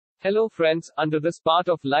Hello friends, under this part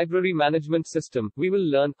of library management system, we will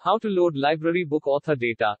learn how to load library book author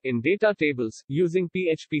data in data tables using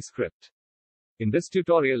PHP script. In this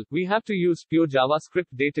tutorial, we have to use pure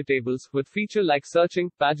JavaScript Datatables with feature like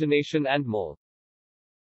searching, pagination and more.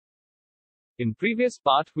 In previous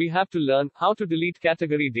part, we have to learn how to delete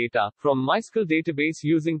category data from MySQL database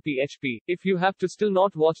using PHP. If you have to still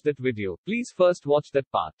not watch that video, please first watch that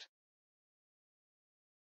part.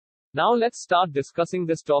 Now let's start discussing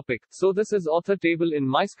this topic. So this is author table in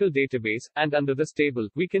MySQL database, and under this table,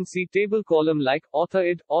 we can see table column like author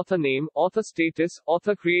id, author name, author status,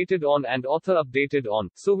 author created on and author updated on.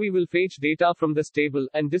 So we will fetch data from this table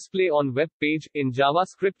and display on web page in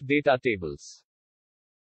JavaScript Datatables.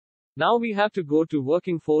 Now we have to go to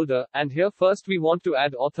working folder, and here first we want to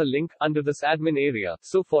add author link under this admin area.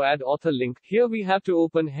 So for add author link, here we have to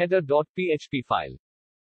open header.php file.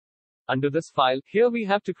 Under this file, here we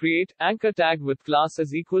have to create anchor tag with class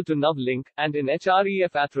is equal to nuvLink, and in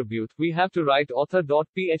href attribute, we have to write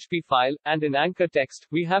author.php file, and in anchor text,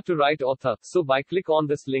 we have to write author. So by click on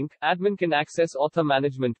this link, admin can access author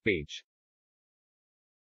management page.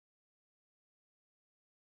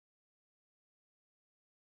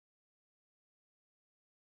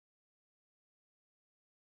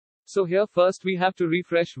 So here first we have to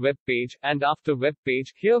refresh web page, and after web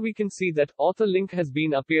page, here we can see that author link has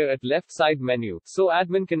been appear at left side menu. So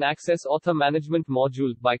admin can access author management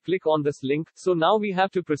module by click on this link. So now we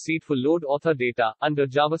have to proceed for load author data under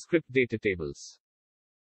JavaScript Datatables.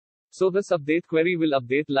 So this update query will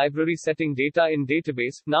update library setting data in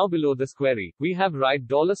database. Now below this query, we have write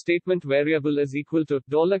 $statement variable is equal to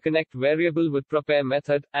 $connect variable with prepare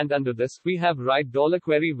method, and under this, we have write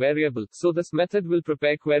 $query variable. So this method will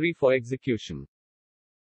prepare query for execution.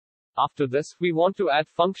 After this, we want to add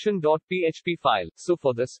function.php file. So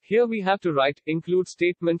for this, here we have to write include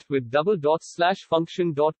statement with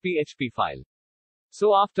 /function.php file.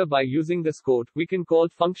 So after by using this code, we can call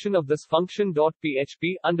function of this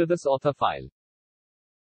function.php under this author file.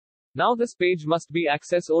 Now this page must be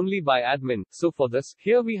accessed only by admin. So for this,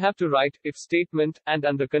 here we have to write if statement, and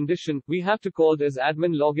under condition, we have to call this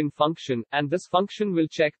admin login function, and this function will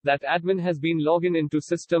check that admin has been logged into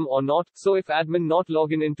system or not. So if admin not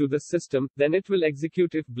login into this system, then it will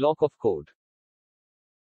execute if block of code.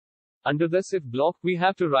 Under this if block, we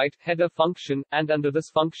have to write header function, and under this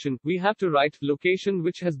function, we have to write location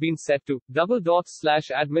which has been set to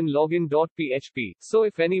 /admin login.php. So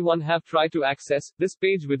if anyone have tried to access this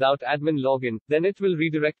page without admin login, then it will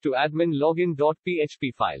redirect to admin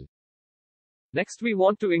login.php file. Next we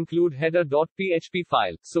want to include header.php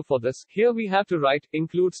file. So for this, here we have to write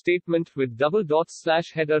include statement with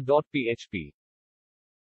 /header.php.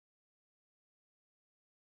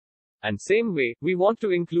 And same way, we want to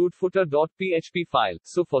include footer.php file.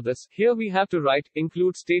 So for this, here we have to write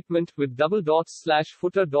include statement with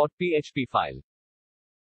 /footer.php file.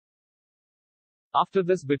 After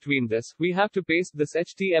this between this, we have to paste this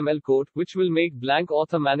HTML code, which will make blank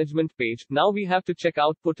author management page. Now we have to check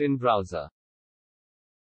output in browser.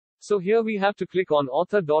 So here we have to click on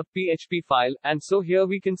author.php file, and so here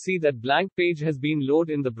we can see that blank page has been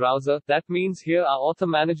loaded in the browser. That means here our author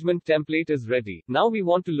management template is ready. Now we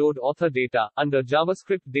want to load author data under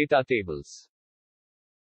JavaScript Datatables.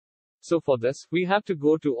 So for this, we have to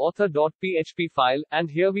go to author.php file, and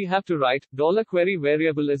here we have to write $query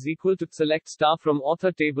variable is equal to select star from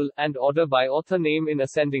author table, and order by author name in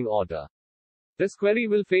ascending order. This query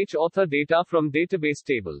will fetch author data from database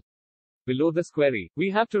table. Below this query,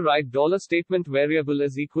 we have to write $statement variable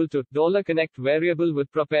is equal to $connect variable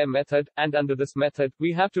with prepare method, and under this method,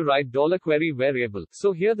 we have to write $query variable.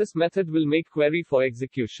 So here this method will make query for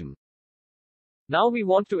execution. Now we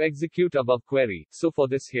want to execute above query. So for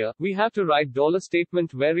this here, we have to write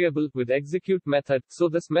 $statement variable with execute method. So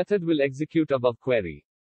this method will execute above query.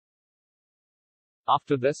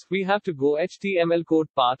 After this, we have to go HTML code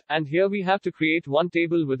part, and here we have to create one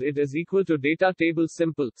table with id is equal to data table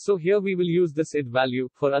simple. So here we will use this id value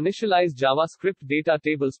for initialize JavaScript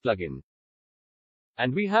Datatables plugin.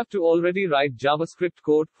 And we have to already write JavaScript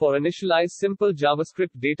code for initialize simple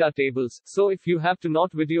JavaScript Datatables. So if you have to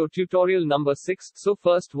not video tutorial number 6, so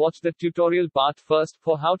first watch the tutorial part first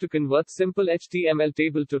for how to convert simple HTML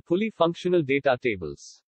table to fully functional data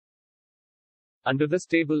tables. Under this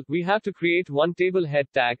table, we have to create one table head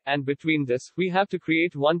tag, and between this, we have to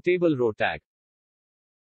create one table row tag.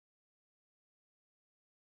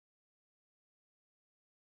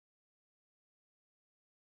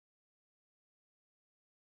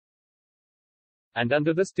 And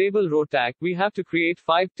under this table row tag, we have to create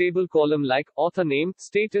 5 table column like author name,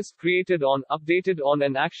 status, created on, updated on,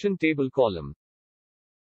 and action table column.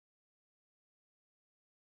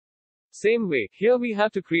 Same way, here we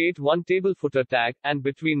have to create one table footer tag, and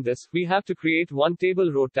between this, we have to create one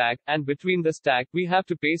table row tag, and between this tag, we have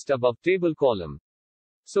to paste above table column.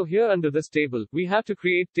 So here under this table, we have to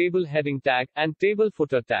create table heading tag, and table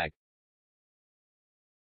footer tag.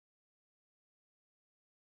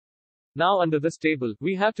 Now under this table,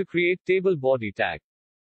 we have to create table body tag.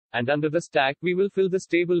 And under this tag, we will fill this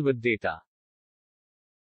table with data.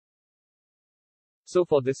 So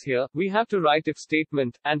for this here, we have to write if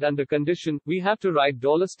statement, and under condition, we have to write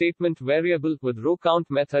 $statement variable with row count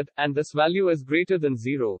method, and this value is greater than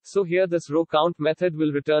 0. So here this row count method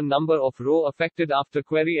will return number of row affected after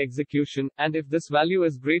query execution, and if this value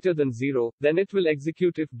is greater than 0, then it will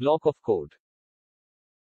execute if block of code.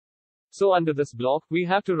 So under this block, we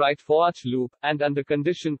have to write for each loop, and under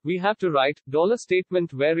condition, we have to write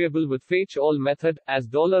 $statement variable with fetch all method as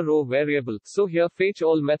 $row variable. So here fetch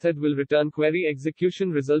all method will return query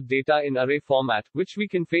execution result data in array format, which we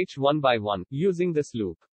can fetch one by one, using this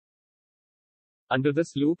loop. Under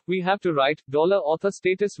this loop, we have to write $author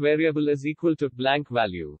status variable is equal to blank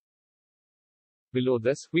value. Below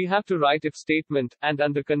this, we have to write if statement, and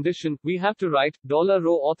under condition, we have to write $row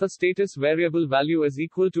author status variable value is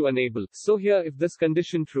equal to enable. So here if this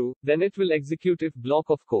condition true, then it will execute if block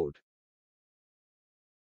of code.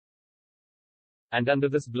 And under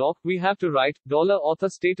this block, we have to write $author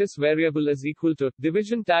status variable is equal to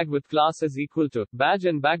division tag with class is equal to badge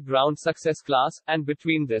and background success class, and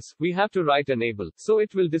between this, we have to write enable. So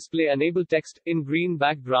it will display enable text in green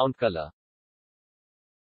background color.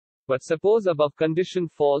 But suppose above condition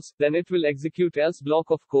false, then it will execute else block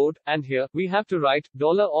of code, and here, we have to write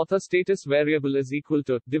 $author status variable is equal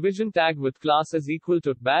to division tag with class is equal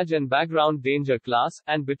to badge and background danger class,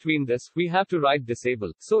 and between this, we have to write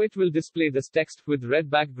disable. So it will display this text with red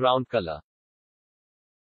background color.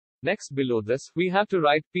 Next below this, we have to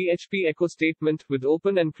write PHP echo statement with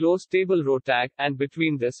open and close table row tag, and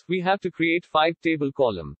between this, we have to create 5 table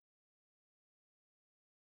column.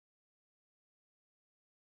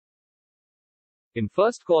 In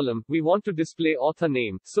first column, we want to display author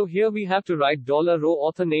name, so here we have to write $row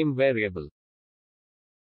author name variable.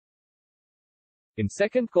 In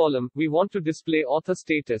second column, we want to display author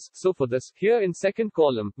status, so for this, here in second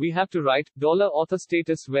column, we have to write $author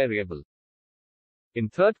status variable. In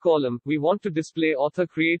third column, we want to display author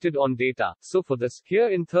created on data, so for this, here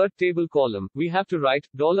in third table column, we have to write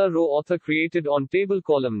 $row author created on table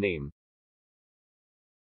column name.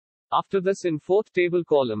 After this in fourth table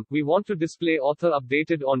column, we want to display author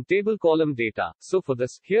updated on table column data. So for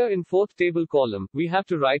this, here in fourth table column, we have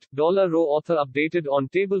to write $row author updated on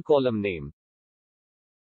table column name.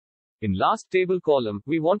 In last table column,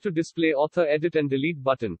 we want to display author edit and delete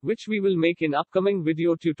button, which we will make in upcoming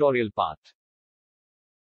video tutorial part.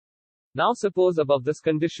 Now suppose above this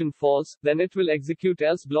condition false, then it will execute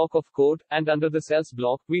else block of code, and under this else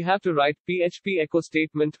block, we have to write PHP echo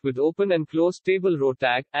statement with open and close table row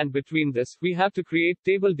tag, and between this, we have to create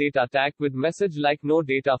table data tag with message like no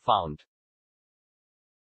data found.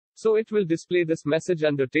 So it will display this message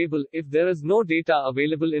under table if there is no data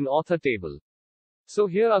available in author table. So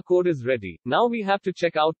here our code is ready. Now we have to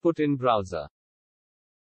check output in browser.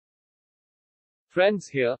 Friends,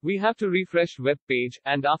 here, we have to refresh web page,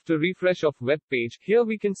 and after refresh of web page, here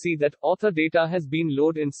we can see that author data has been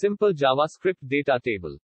loaded in simple JavaScript data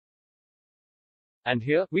table. And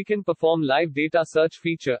here, we can perform live data search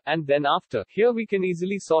feature, and then after, here we can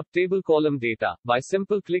easily sort table column data, by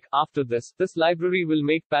simple click. After this, this library will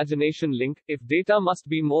make pagination link, if data must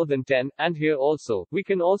be more than 10, and here also, we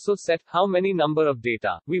can also set, how many number of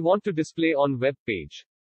data, we want to display on web page.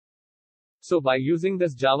 So by using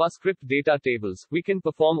this JavaScript Datatables, we can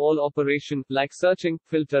perform all operation, like searching,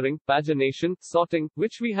 filtering, pagination, sorting,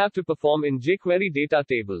 which we have to perform in jQuery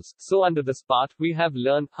Datatables. So under this part, we have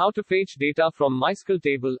learned how to fetch data from MySQL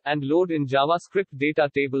table, and load in JavaScript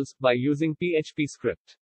Datatables, by using PHP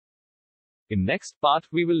script. In next part,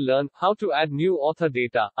 we will learn how to add new author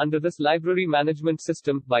data, under this library management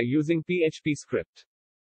system, by using PHP script.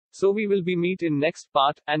 So we will be meet in next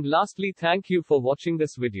part, and lastly thank you for watching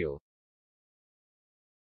this video.